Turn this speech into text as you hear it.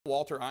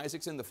Walter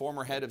Isaacson, the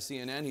former head of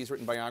CNN, he's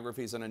written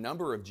biographies on a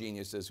number of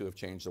geniuses who have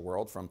changed the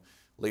world, from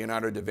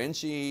Leonardo da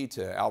Vinci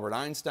to Albert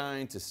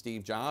Einstein to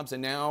Steve Jobs,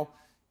 and now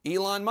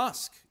Elon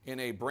Musk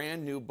in a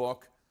brand new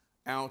book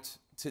out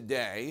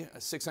today,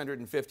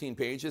 615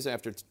 pages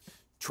after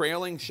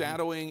trailing,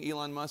 shadowing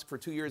Elon Musk for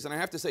 2 years. And I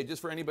have to say,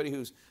 just for anybody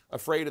who's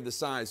afraid of the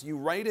size, you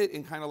write it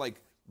in kind of like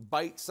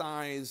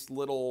bite-sized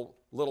little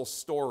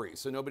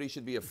stories, so nobody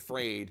should be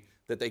afraid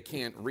that they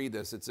can't read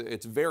this.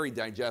 It's very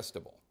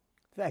digestible.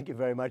 Thank you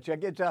very much.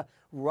 It's a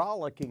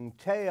rollicking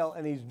tale,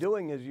 and he's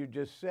doing, as you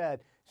just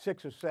said,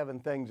 6 or 7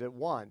 things at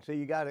once. So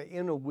you got to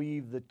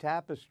interweave the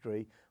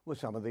tapestry with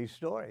some of these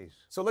stories.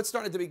 So let's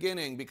start at the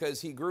beginning, because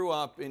he grew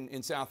up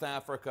in South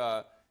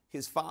Africa.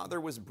 His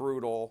father was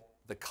brutal.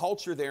 The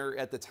culture there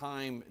at the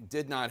time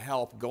did not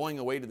help. Going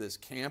away to this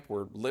camp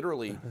where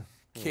literally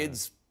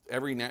kids,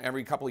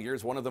 every couple of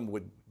years, one of them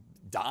would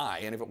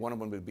die, and if one of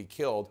them would be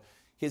killed.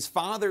 His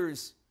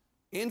father's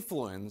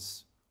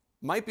influence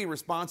might be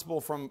responsible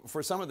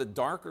for some of the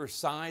darker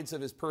sides of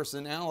his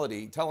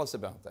personality. Tell us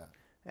about that.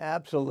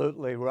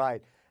 Absolutely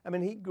right. I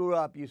mean, he grew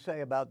up, you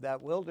say about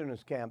that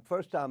wilderness camp.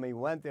 First time he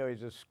went there,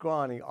 he's a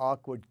scrawny,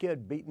 awkward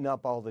kid, beaten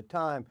up all the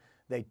time.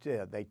 They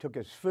took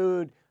his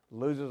food,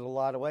 loses a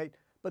lot of weight.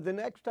 But the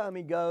next time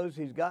he goes,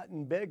 he's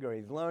gotten bigger.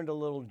 He's learned a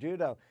little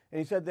judo. And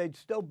he said, they'd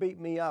still beat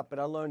me up, but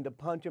I learned to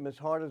punch him as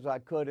hard as I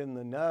could in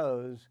the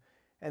nose,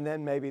 and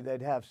then maybe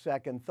they'd have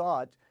second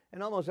thoughts.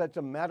 And almost that's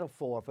a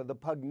metaphor for the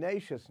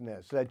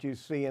pugnaciousness that you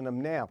see in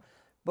him now.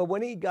 But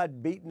when he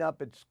got beaten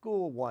up at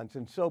school once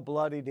and so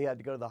bloodied he had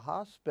to go to the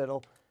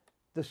hospital,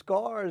 the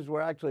scars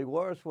were actually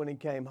worse when he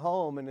came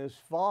home, and his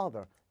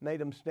father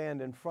made him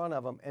stand in front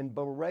of him and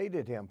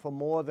berated him for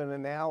more than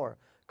an hour,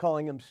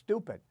 calling him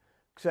stupid,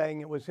 saying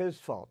it was his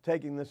fault,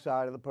 taking the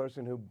side of the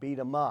person who beat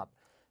him up.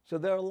 So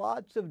there are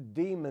lots of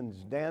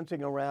demons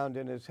dancing around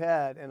in his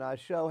head, and I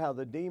show how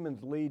the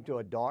demons lead to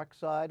a dark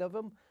side of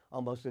him,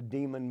 almost a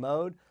demon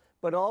mode,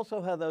 but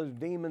also how those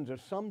demons are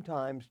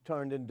sometimes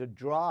turned into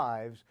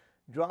drives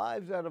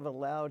that have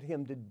allowed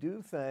him to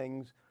do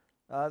things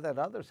that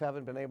others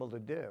haven't been able to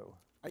do.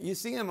 You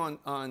see him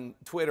on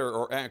Twitter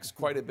or X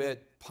quite a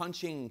bit,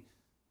 punching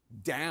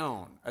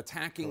down,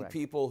 attacking Correct.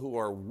 People who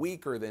are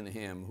weaker than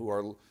him, who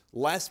are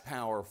less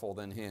powerful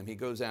than him. He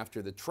goes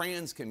after the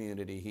trans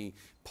community. He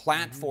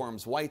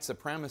platforms white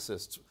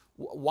supremacists.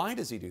 Why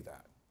does he do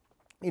that?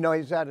 You know,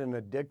 he's had an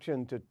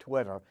addiction to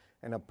Twitter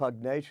and a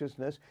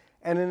pugnaciousness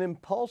and an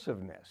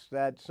impulsiveness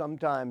that's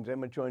sometimes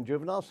immature and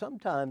juvenile,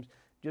 sometimes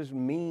just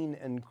mean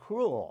and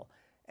cruel.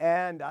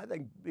 And I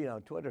think, you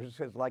know, Twitter is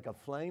like a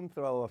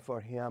flamethrower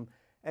for him.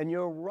 And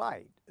you're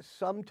right.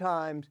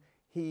 Sometimes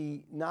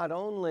he not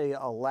only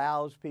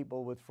allows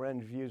people with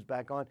fringe views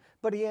back on,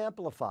 but he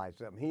amplifies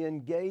them. He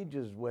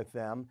engages with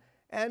them.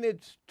 And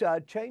it's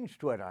changed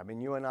Twitter. I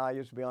mean, you and I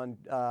used to be on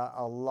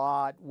a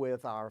lot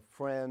with our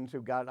friends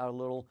who got our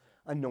little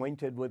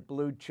anointed with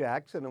blue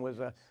checks, and it was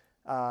a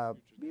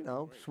you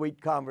know,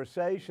 sweet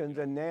conversations,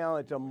 and now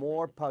it's a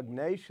more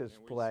pugnacious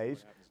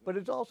place, but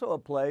it's also a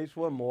place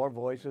where more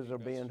voices are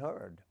being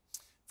heard.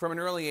 From an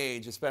early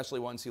age, especially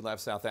once he left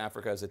South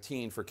Africa as a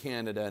teen for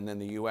Canada and then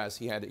the U.S.,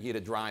 he had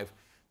a drive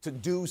to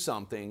do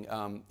something.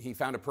 He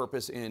found a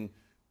purpose in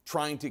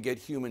trying to get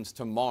humans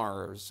to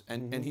Mars,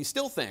 and he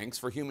still thinks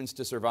for humans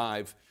to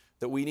survive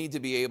that we need to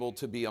be able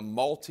to be a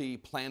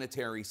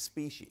multi-planetary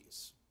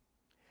species.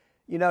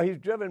 You know, he's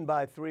driven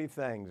by 3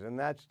 things, and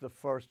that's the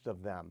first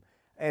of them.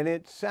 And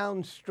it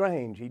sounds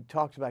strange. He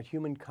talks about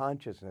human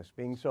consciousness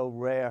being so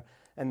rare,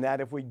 and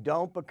that if we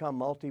don't become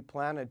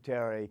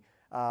multiplanetary,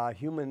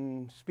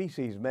 human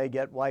species may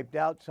get wiped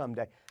out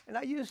someday. And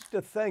I used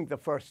to think the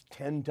first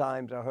 10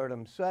 times I heard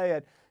him say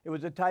it, it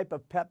was a type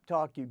of pep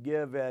talk you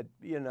give at,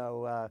 you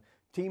know,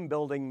 team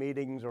building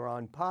meetings or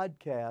on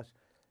podcasts.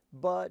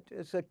 But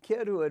as a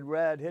kid who had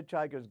read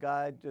Hitchhiker's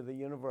Guide to the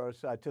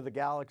Universe, to the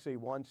Galaxy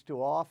once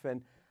too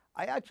often,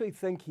 I actually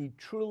think he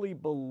truly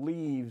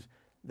believes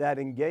that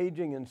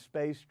engaging in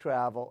space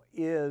travel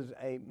is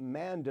a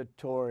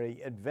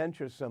mandatory,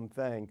 adventuresome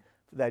thing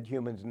that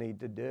humans need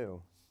to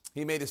do.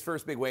 He made his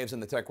first big waves in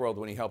the tech world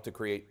when he helped to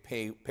create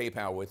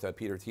PayPal with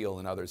Peter Thiel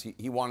and others.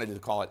 He wanted to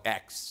call it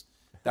X.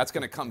 That's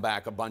going to come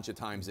back a bunch of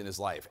times in his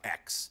life,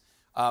 X.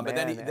 But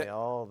then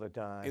all the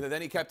time. You know,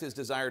 then he kept his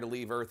desire to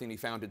leave Earth, and he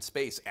founded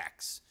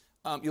SpaceX.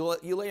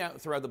 You lay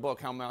out throughout the book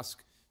how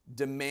Musk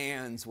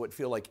demands what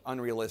feel like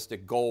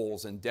unrealistic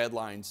goals and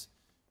deadlines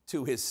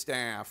to his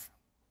staff.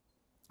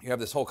 You have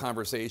this whole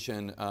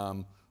conversation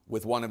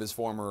with one of his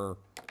former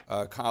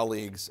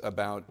colleagues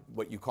about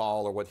what you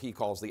call, or what he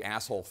calls, the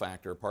asshole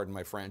factor, pardon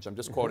my French, I'm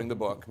just quoting the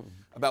book,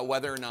 about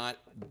whether or not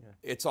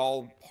it's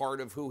all part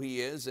of who he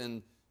is,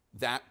 and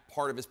that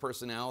part of his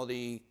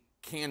personality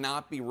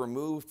cannot be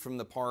removed from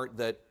the part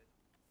that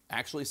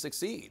actually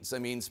succeeds. I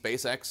mean,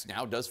 SpaceX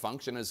now does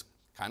function as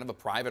kind of a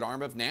private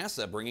arm of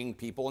NASA, bringing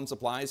people and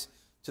supplies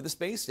to the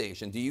space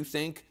station. Do you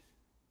think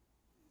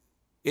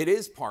it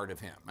is part of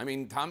him? I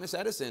mean, Thomas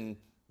Edison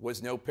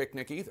was no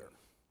picnic either.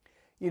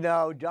 You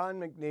know, John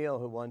McNeil,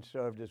 who once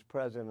served as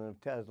president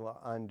of Tesla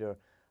under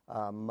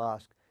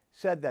Musk,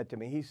 said that to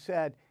me. He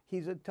said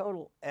he's a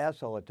total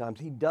asshole at times.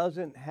 He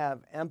doesn't have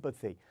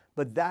empathy,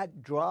 but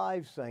that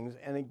drives things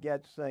and it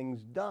gets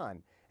things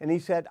done. And he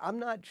said, I'm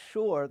not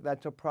sure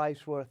that's a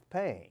price worth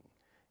paying.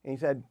 And he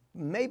said,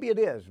 maybe it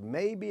is.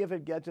 Maybe if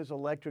it gets us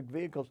electric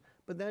vehicles.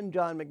 But then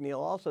John McNeil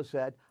also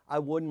said, I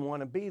wouldn't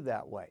want to be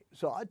that way.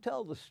 So I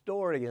tell the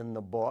story in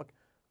the book.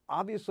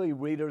 Obviously,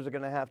 readers are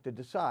going to have to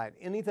decide.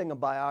 Anything a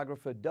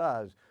biographer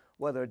does,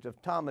 whether it's of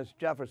Thomas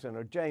Jefferson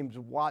or James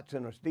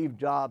Watson or Steve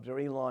Jobs or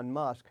Elon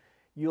Musk,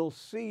 you'll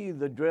see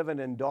the driven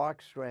and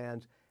dark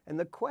strands. And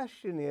the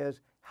question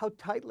is, how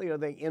tightly are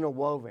they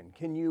interwoven?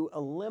 Could you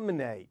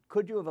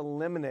have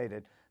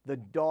eliminated the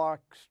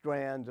dark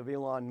strands of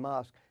Elon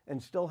Musk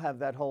and still have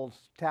that whole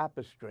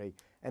tapestry?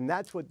 And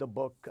that's what the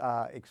book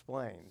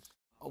explains.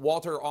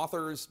 Walter,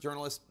 authors,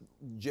 journalists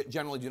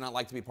generally do not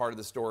like to be part of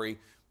the story,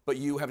 but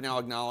you have now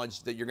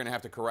acknowledged that you're going to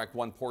have to correct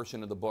one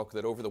portion of the book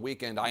that over the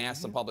weekend I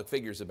asked some public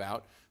figures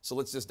about. So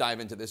let's just dive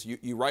into this.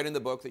 You write in the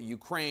book that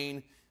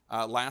Ukraine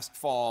last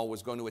fall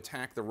was going to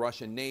attack the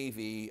Russian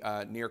Navy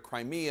near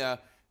Crimea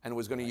and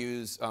was going to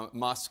use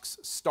Musk's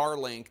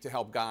Starlink to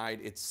help guide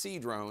its sea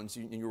drones.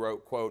 You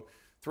wrote, quote,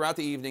 throughout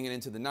the evening and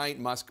into the night,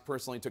 Musk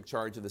personally took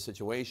charge of the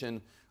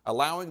situation.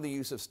 Allowing the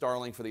use of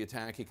Starlink for the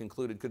attack, he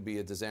concluded, could be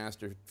a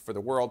disaster for the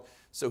world.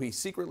 So he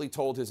secretly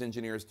told his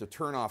engineers to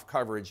turn off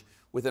coverage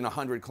within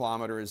 100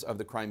 kilometers of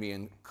the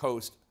Crimean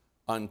coast,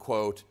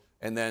 unquote.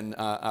 And then,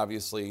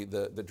 obviously,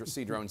 the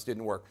sea drones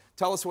didn't work.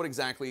 Tell us what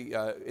exactly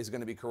is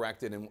going to be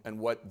corrected and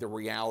what the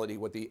reality,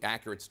 what the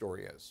accurate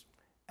story is.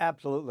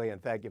 Absolutely,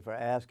 and thank you for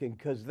asking,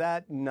 because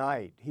that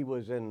night he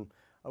was in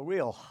a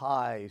real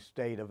high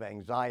state of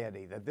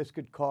anxiety that this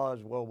could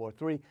cause World War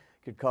III,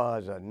 could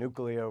cause a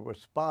nuclear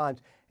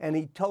response. And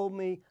he told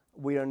me,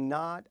 we are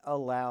not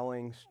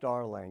allowing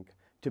Starlink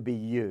to be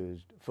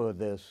used for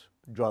this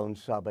drone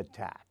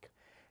sub-attack.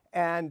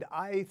 And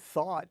I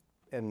thought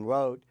and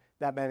wrote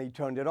that meant he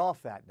turned it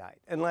off that night.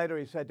 And later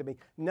he said to me,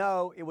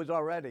 no, it was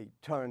already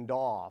turned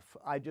off.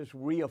 I just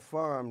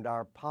reaffirmed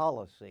our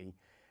policy.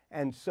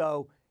 And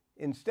so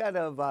instead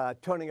of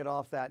turning it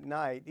off that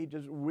night, he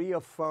just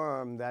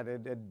reaffirmed that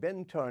it had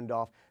been turned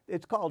off.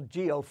 It's called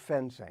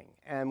geofencing.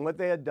 And what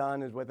they had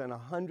done is within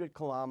 100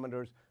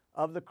 kilometers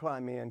of the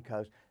Crimean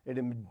coast, it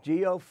had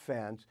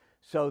geofenced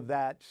so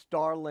that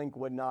Starlink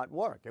would not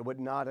work. It would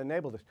not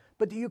enable this.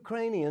 But the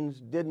Ukrainians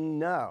didn't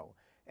know.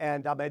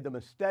 And I made the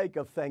mistake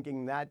of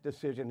thinking that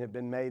decision had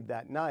been made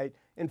that night.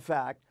 In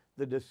fact,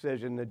 the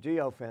decision, the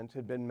geofence,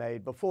 had been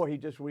made before. He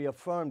just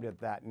reaffirmed it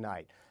that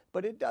night.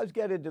 But it does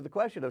get into the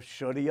question of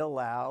should he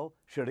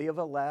have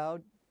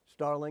allowed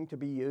Starlink to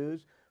be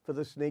used for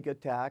the sneak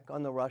attack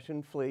on the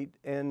Russian fleet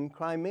in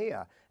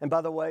Crimea? And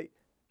by the way,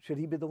 should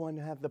he be the one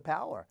to have the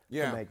power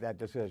to make that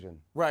decision?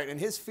 Right, and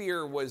his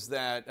fear was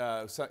that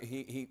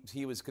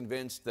he was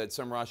convinced that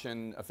some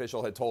Russian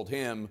official had told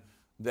him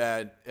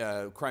that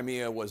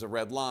Crimea was a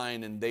red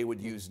line and they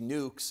would use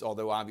nukes,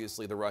 although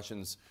obviously the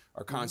Russians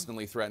are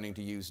constantly threatening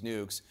to use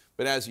nukes.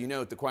 But as you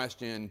note, the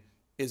question,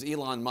 is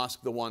Elon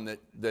Musk the one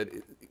that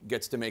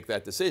gets to make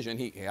that decision?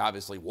 He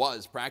obviously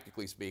was,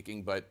 practically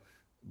speaking, but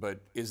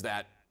is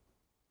that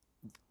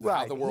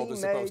how the world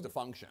is supposed to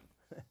function?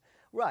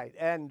 Right,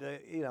 and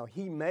you know,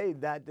 he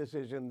made that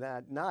decision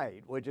that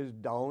night, which is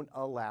don't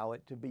allow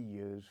it to be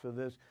used for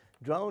this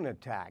drone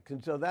attacks.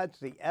 And so that's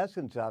the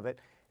essence of it.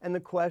 And the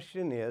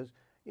question is,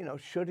 you know,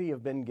 should he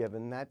have been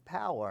given that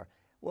power?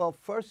 Well,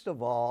 first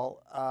of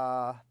all,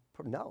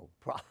 no,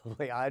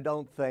 probably. I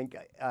don't think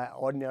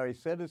ordinary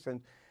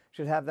citizens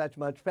should have that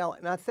much power.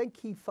 And I think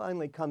he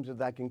finally comes to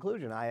that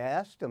conclusion. I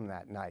asked him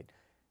that night,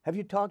 have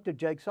you talked to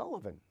Jake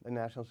Sullivan, the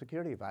National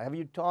Security Advisor? Have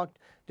you talked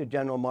to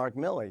General Mark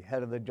Milley,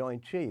 head of the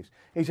Joint Chiefs?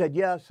 He said,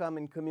 yes, I'm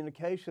in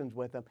communications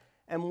with them.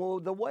 And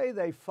well, the way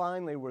they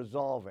finally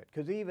resolve it,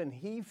 because even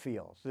he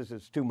feels this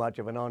is too much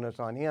of an onus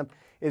on him,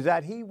 is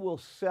that he will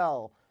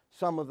sell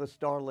some of the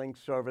Starlink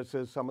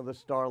services, some of the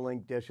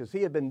Starlink dishes.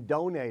 He had been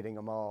donating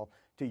them all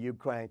to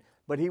Ukraine,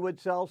 but he would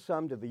sell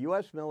some to the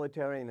U.S.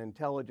 military and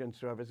intelligence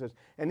services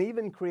and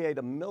even create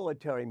a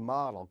military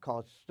model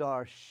called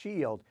Star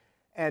Shield.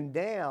 And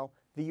now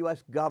the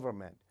U.S.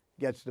 government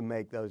gets to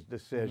make those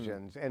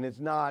decisions, and it's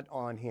not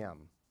on him.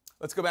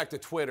 Let's go back to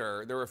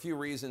Twitter. There were a few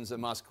reasons that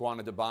Musk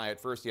wanted to buy it.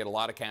 First, he had a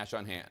lot of cash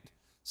on hand.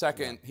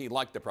 Second, he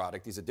liked the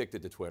product. He's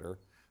addicted to Twitter.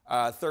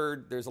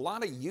 Third, there's a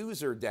lot of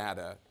user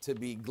data to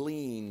be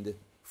gleaned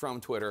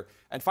from Twitter.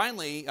 And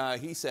finally,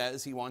 he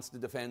says he wants to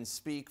defend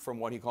speak from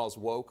what he calls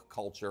woke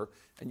culture.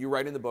 And you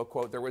write in the book,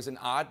 quote, there was an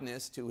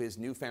oddness to his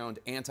newfound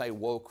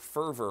anti-woke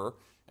fervor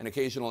and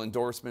occasional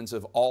endorsements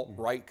of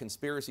alt-right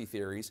conspiracy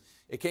theories.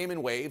 It came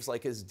in waves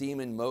like his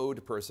demon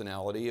mode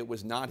personality. It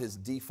was not his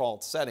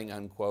default setting,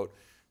 unquote.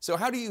 So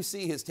how do you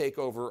see his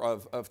takeover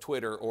of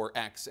Twitter, or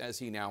X as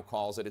he now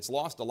calls it? It's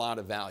lost a lot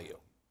of value.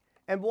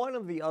 And one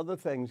of the other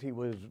things he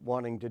was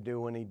wanting to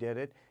do when he did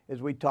it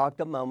is we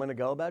talked a moment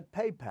ago about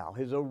PayPal,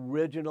 his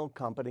original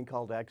company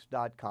called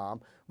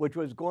X.com, which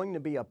was going to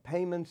be a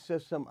payment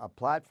system, a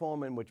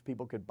platform in which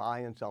people could buy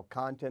and sell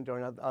content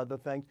or other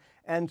things,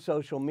 and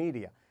social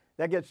media.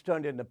 That gets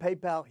turned into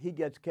PayPal. He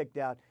gets kicked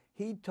out.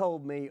 He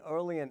told me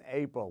early in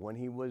April when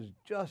he was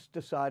just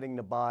deciding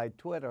to buy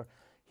Twitter,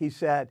 he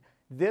said,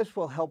 this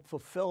will help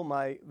fulfill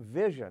my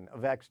vision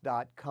of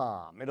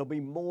X.com. It'll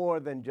be more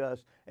than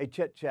just a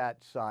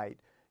chit-chat site.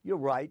 You're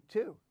right,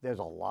 too. There's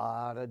a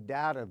lot of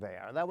data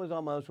there. That was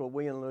almost what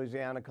we in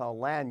Louisiana call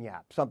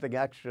lagniappe, something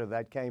extra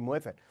that came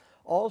with it.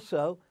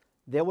 Also,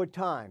 there were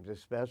times,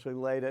 especially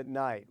late at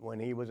night when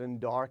he was in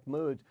dark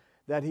moods,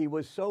 that he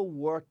was so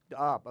worked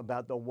up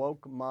about the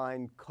woke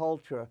mind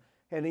culture,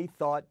 and he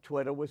thought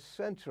Twitter was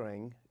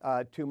censoring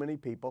too many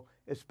people,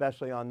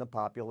 especially on the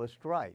populist right.